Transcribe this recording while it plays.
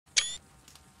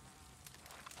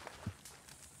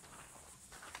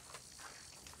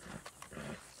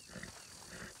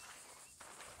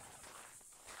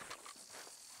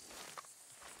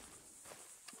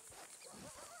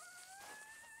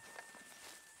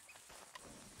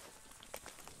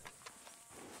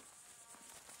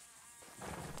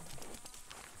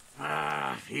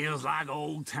Feels like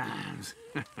old times.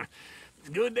 It's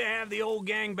good to have the old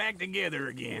gang back together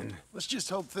again. Let's just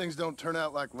hope things don't turn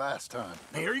out like last time.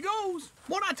 There he goes.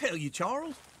 What'd I tell you,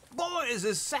 Charles? Boy is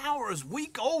as sour as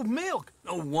weak old milk.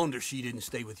 No wonder she didn't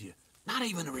stay with you. Not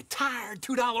even a retired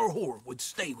 $2 whore would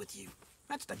stay with you.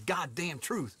 That's the goddamn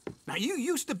truth. Now, you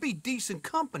used to be decent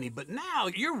company, but now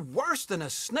you're worse than a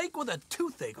snake with a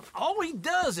toothache. All he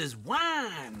does is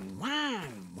whine,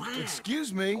 whine, whine.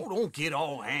 Excuse me? Oh, don't get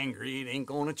all angry. It ain't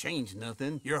gonna change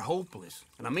nothing. You're hopeless.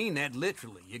 And I mean that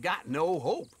literally. You got no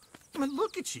hope. I mean,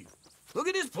 look at you. Look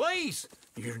at this place.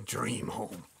 Your dream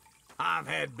home. I've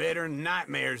had better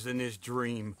nightmares than this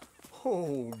dream.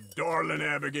 Oh, darling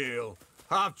Abigail,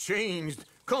 I've changed.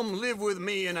 Come live with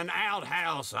me in an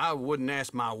outhouse I wouldn't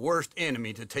ask my worst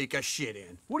enemy to take a shit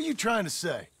in. What are you trying to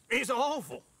say? It's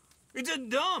awful. It's a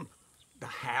dump. The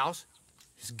house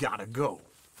has gotta go.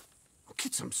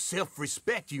 Get some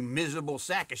self-respect, you miserable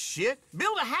sack of shit.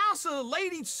 Build a house a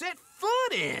lady'd set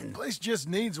foot in. The place just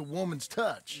needs a woman's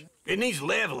touch. It needs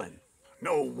leveling.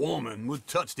 No woman would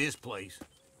touch this place.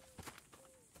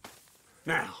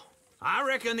 Now, I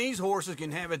reckon these horses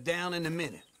can have it down in a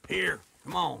minute. Here,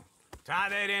 come on. Tie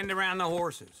that end around the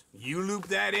horses. You loop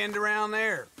that end around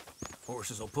there.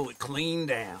 Horses will pull it clean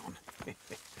down.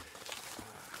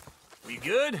 We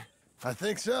good? I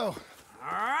think so.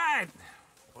 All right.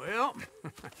 Well,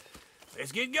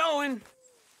 let's get going.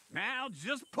 Now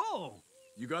just pull.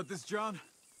 You got this, John?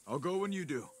 I'll go when you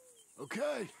do.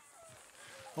 Okay.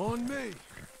 On me.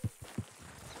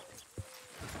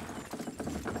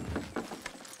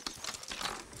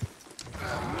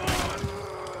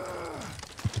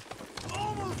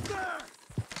 Almost there!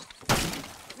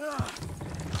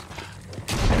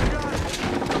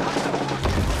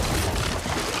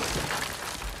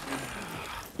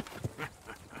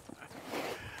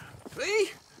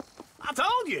 See? I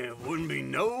told you it wouldn't be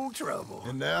no trouble.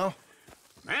 And now?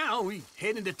 Now we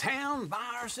head into town,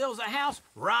 buy ourselves a house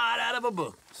right out of a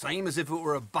book. Same as if it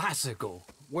were a bicycle.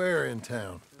 Where in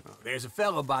town? There's a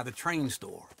fella by the train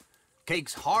store.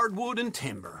 Cakes hardwood and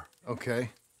timber.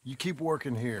 Okay. You keep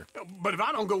working here. But if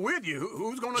I don't go with you,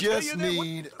 who's gonna tell you Just that?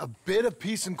 need a bit of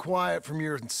peace and quiet from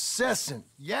your incessant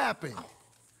yapping.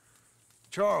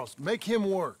 Charles, make him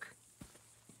work.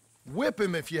 Whip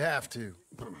him if you have to.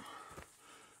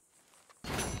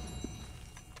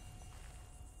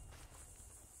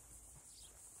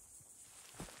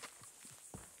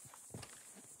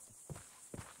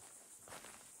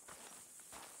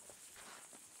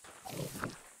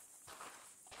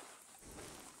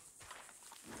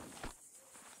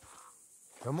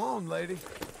 Come on, lady.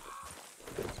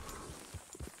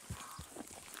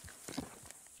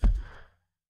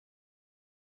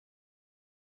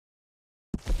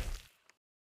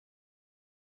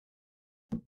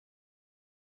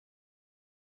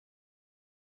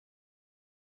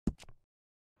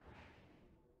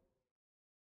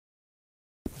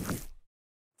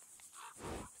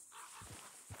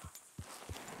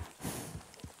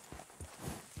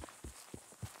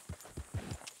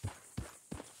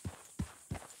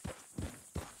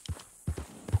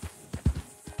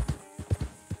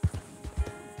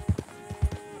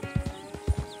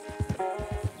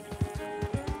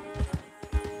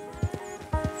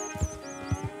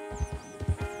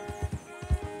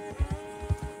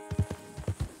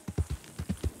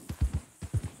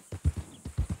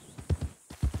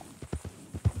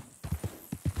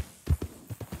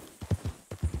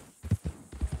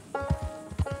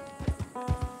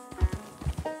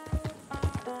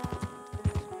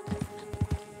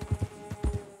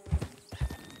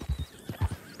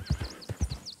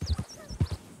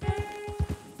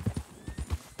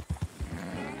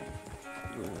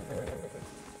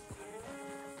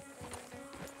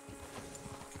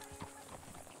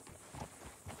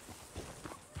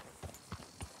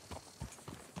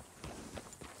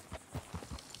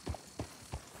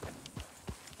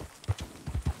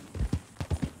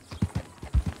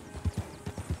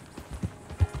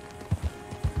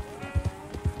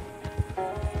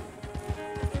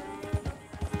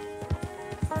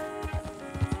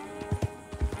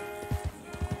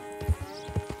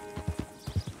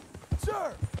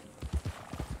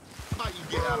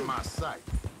 Get out of my sight.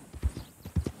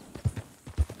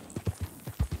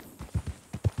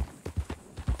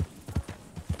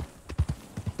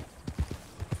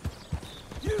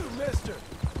 You, mister!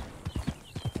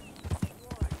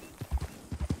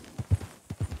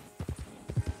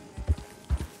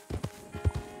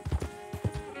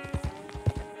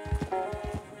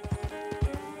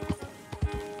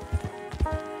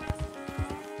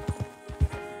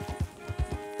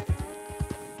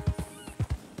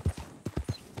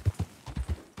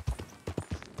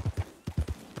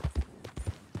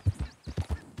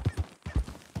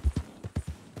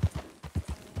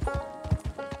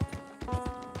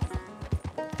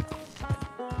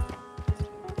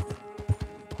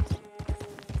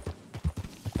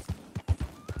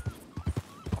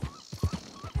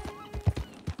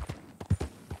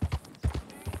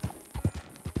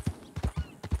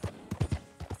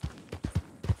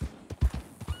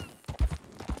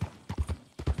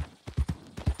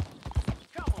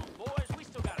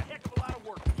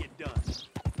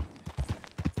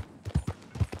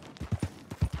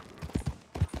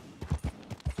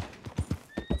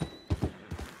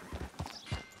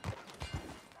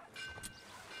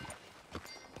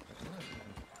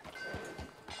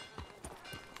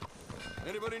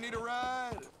 Anybody need a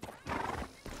ride?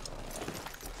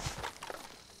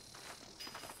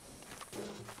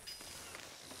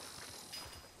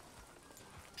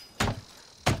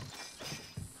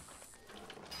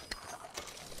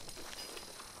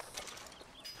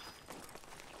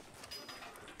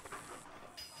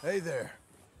 Hey there.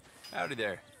 Howdy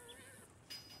there.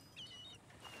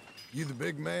 You the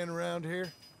big man around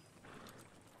here?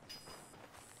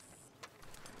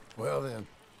 Well then,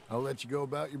 I'll let you go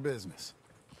about your business.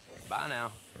 Bye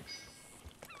now.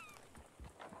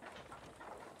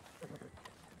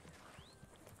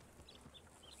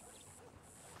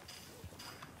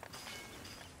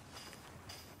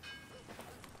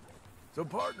 So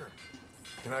partner,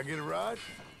 can I get a ride?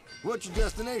 What's your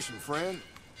destination, friend?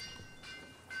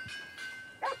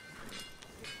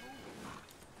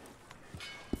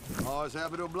 Always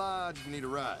happy to oblige if you need a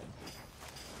ride.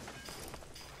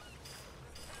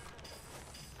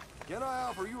 Can I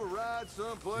offer you a ride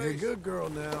someplace? You're a good girl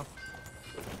now.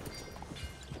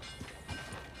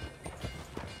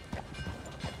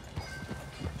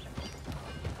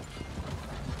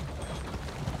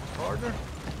 Partner?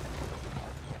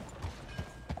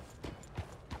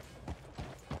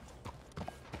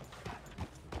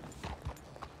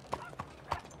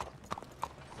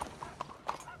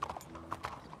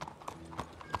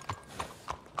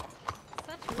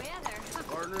 Such weather.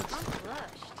 Partner? I'm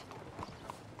flushed.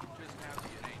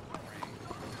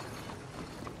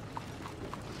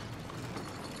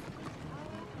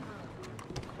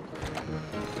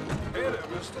 Hey there,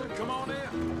 mister. Come on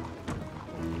in.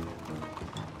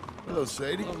 Hello,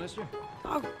 Sadie. Hello, mister.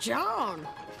 Oh, John,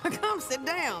 come sit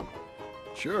down.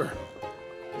 Sure.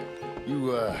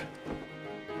 You,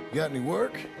 got any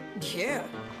work? Yeah,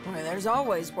 well, there's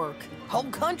always work. Whole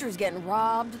country's getting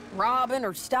robbed, robbing,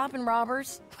 or stopping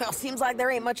robbers. Well, seems like there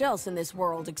ain't much else in this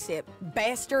world except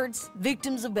bastards,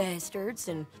 victims of bastards,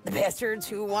 and the bastards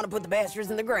who want to put the bastards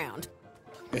in the ground.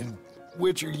 And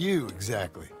which are you,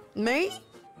 exactly? Me?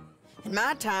 In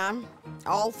my time,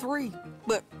 all three.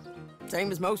 But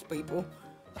same as most people.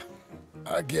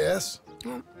 I guess.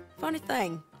 Funny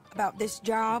thing about this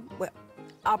job, well,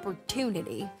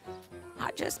 opportunity,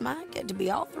 I just might get to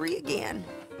be all three again.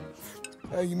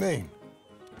 How you mean?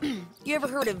 You ever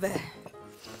heard of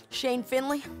Shane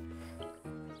Finley?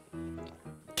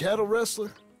 Cattle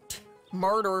wrestler?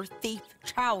 Murderer, thief,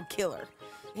 child killer.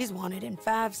 He's wanted in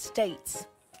 5 states.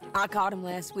 I caught him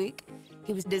last week.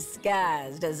 He was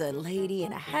disguised as a lady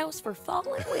in a house for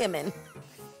fallen women.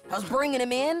 I was bringing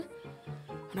him in,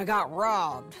 and I got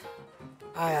robbed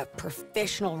by a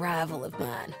professional rival of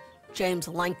mine, James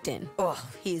Langton. Oh,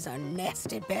 he's a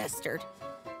nasty bastard.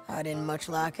 I didn't much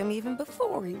like him even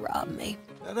before he robbed me.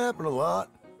 That happened a lot.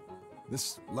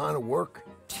 This line of work.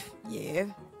 Yeah,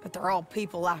 but they're all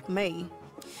people like me.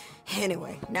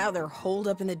 Anyway, now they're holed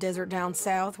up in the desert down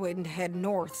south, waiting to head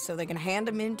north so they can hand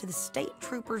them in to the state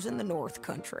troopers in the north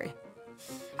country.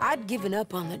 I'd given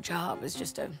up on the job as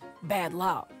just a bad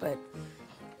lot, but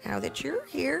now that you're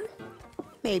here,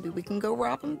 maybe we can go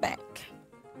rob them back.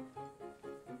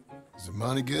 Is the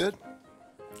money good?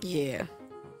 Yeah,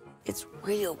 it's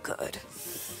real good.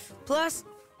 Plus,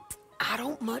 I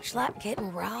don't much like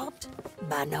getting robbed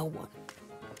by no one.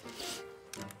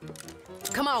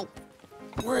 Come on.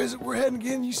 Where is it we're heading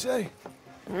again, you say?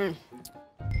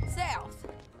 South.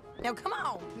 Now come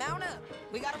on, mount up.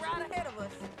 We got a ride ahead of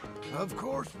us. Of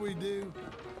course we do.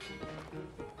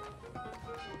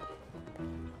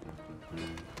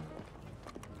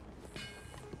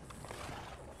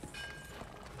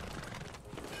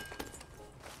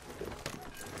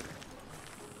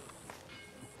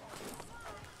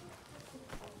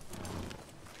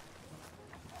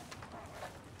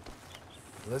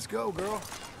 Let's go, girl.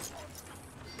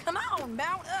 Come on,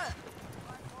 mount up.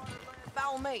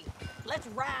 Follow me. Let's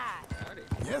ride.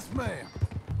 Yes, ma'am.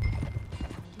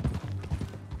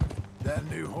 That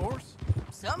new horse?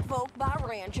 Some folk buy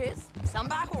ranches, some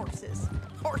buy horses.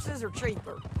 Horses are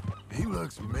cheaper. He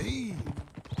looks mean.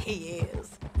 He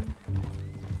is.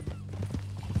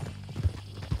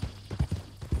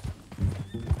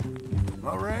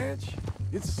 My ranch,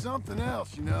 it's something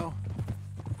else, you know.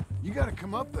 You gotta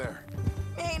come up there.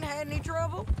 Ain't had any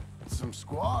trouble. Some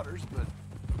squatters, but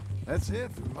that's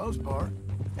it for the most part.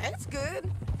 That's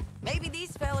good. Maybe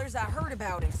these fellers I heard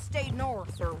about have stayed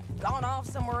north or gone off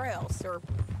somewhere else or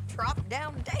dropped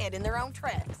down dead in their own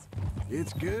tracks.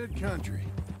 It's good country.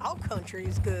 All country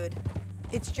is good.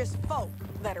 It's just folk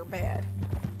that are bad.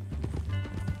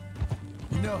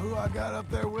 You know who I got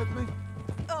up there with me?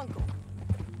 Uncle.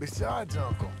 Besides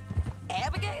Uncle.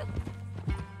 Abigail?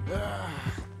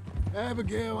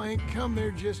 Abigail ain't come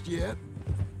there just yet.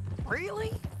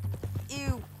 Really?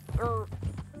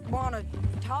 wanna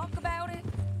talk about it?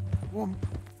 Well,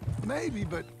 maybe,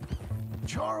 but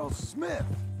Charles Smith.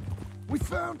 We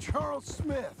found Charles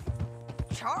Smith.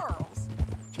 Charles?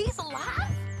 He's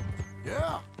alive?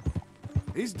 Yeah.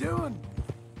 He's doing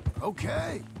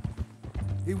okay.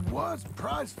 He was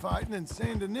prize fighting in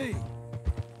Saint Denis.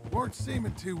 Weren't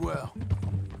seeming too well.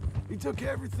 He took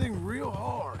everything real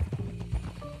hard.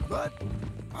 But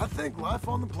I think life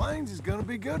on the plains is gonna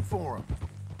be good for him.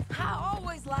 I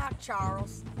always liked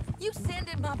Charles. You send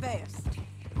him my best.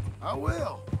 I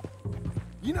will.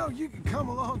 You know, you can come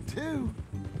along too.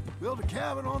 Build a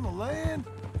cabin on the land.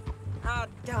 I've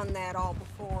done that all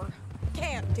before.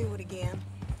 Can't do it again.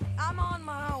 I'm on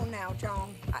my own now,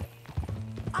 John.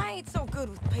 I ain't so good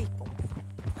with people.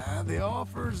 The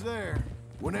offer's there,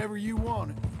 whenever you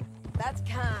want it. That's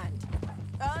kind.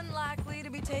 Unlikely to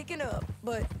be taken up,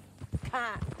 but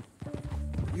kind.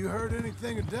 You heard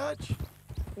anything of Dutch?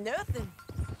 Nothing.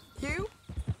 You?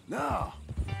 No.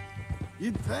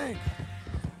 You'd think.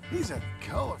 He's a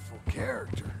colorful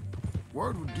character.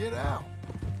 Word would get out.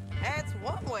 That's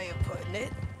one way of putting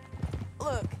it.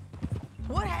 Look,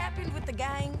 what happened with the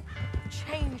gang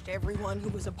changed everyone who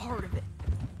was a part of it.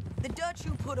 The Dutch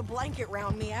who put a blanket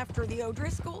round me after the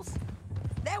O'Driscolls,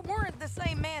 that weren't the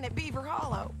same man at Beaver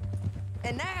Hollow.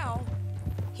 And now,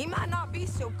 he might not be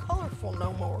so colorful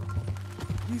no more.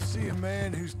 You see a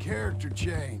man whose character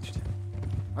changed.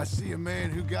 I see a man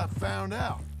who got found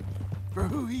out for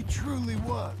who he truly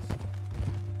was.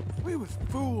 We was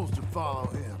fools to follow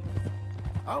him.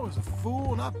 I was a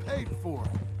fool and I paid for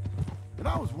it. And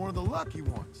I was one of the lucky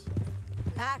ones.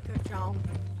 Micah, John.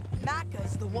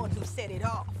 Micah's the one who set it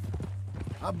off.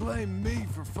 I blame me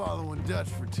for following Dutch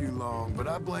for too long, but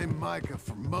I blame Micah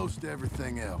for most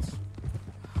everything else.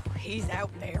 He's out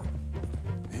there.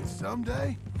 And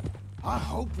someday, I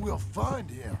hope we'll find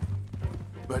him.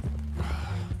 But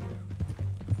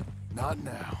not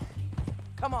now.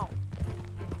 Come on.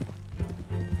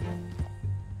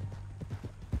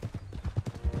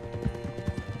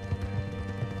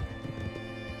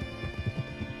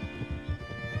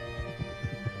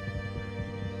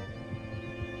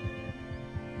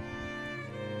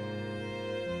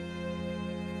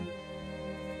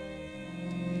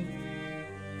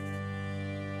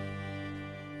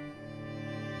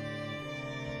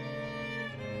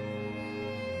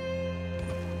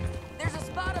 There's a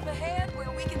spot up ahead where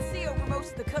we can see over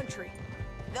most of the country.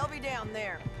 They'll be down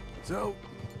there. So,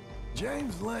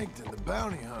 James Langton, the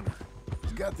bounty hunter,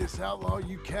 has got this outlaw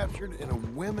you captured in a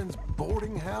women's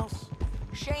boarding house?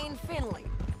 Shane Finley.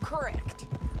 Correct.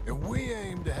 And we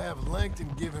aim to have Langton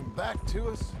give him back to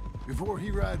us before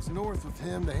he rides north with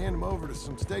him to hand him over to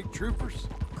some state troopers?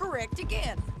 Correct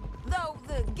again. Though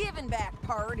the giving back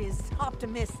part is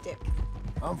optimistic.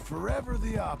 I'm forever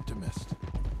the optimist.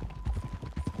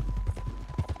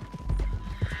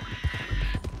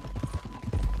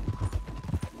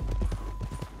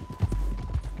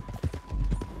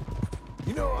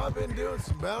 You know, I've been doing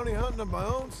some bounty hunting of my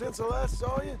own since I last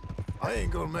saw you. I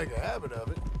ain't gonna make a habit of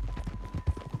it.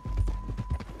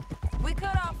 We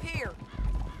cut off here.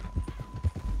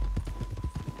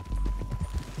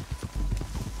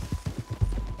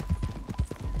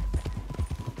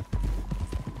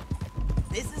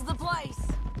 This is the place.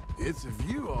 It's a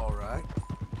view, all right.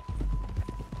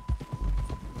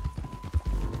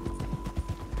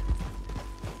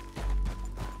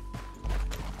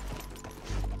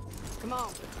 Come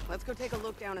on, let's go take a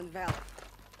look down in the valley.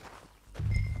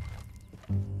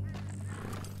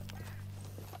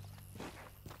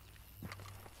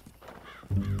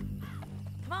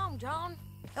 Come on, John.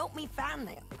 Help me find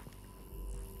them.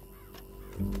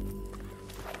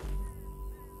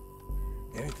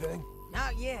 Anything?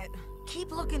 Not yet.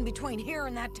 Keep looking between here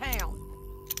and that town.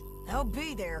 They'll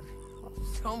be there.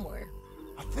 Somewhere.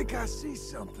 I think I see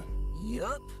something.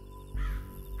 Yup.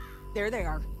 There they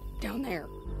are, down there.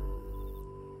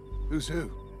 Who's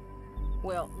who?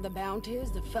 Well, the bounty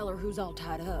is the feller who's all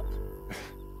tied up.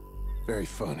 Very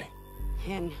funny.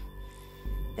 And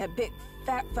that big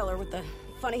fat feller with the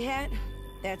funny hat,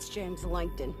 that's James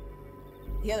Langton.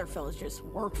 The other fellas just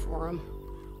worked for him.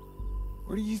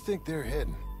 Where do you think they're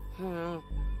heading?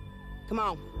 Come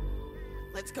on,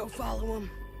 let's go follow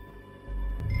him.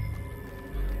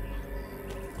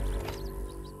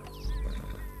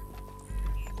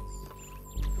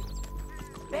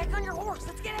 Back on your horse.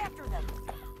 Let's get after them.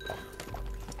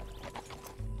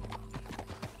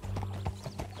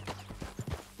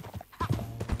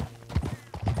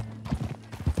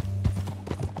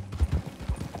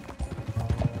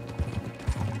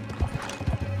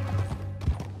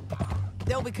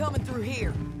 They'll be coming through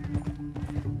here.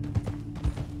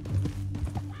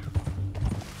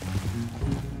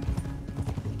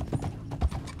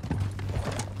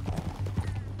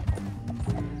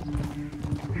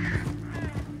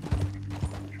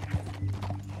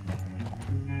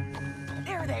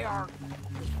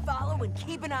 and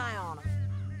keep an eye on them.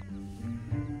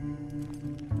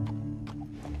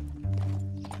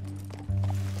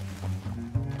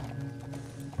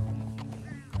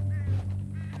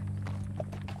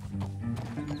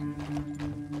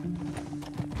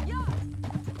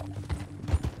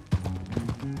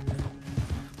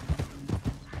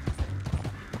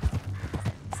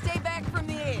 Stay back from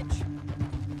the edge.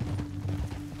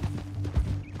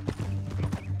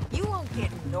 You won't get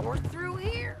north through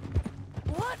here.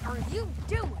 What are you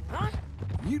doing, huh?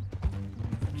 You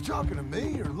talking to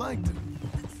me or Langton?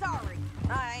 Sorry,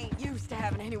 I ain't used to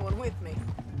having anyone with me.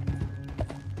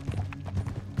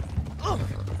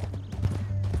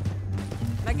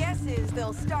 My guess is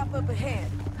they'll stop up ahead.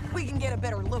 We can get a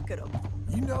better look at them.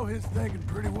 You know his thinking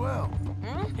pretty well.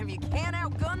 If you can't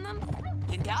outgun them,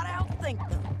 you gotta outthink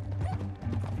them.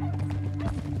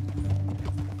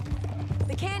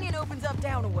 The canyon opens up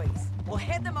down a ways. We'll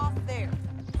head them off there.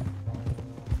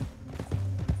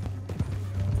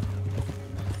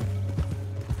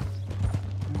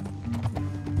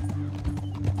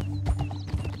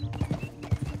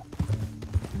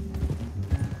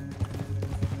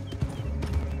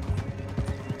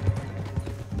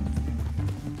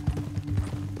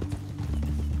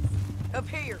 Up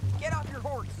here, get off your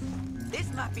horse.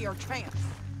 This might be our chance.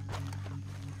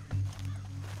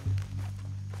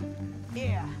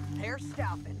 Yeah, they're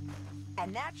stopping.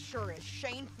 And that sure is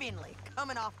Shane Finley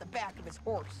coming off the back of his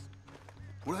horse.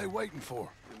 What are they waiting for?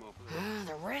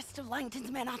 The rest of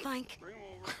Langton's men, I think.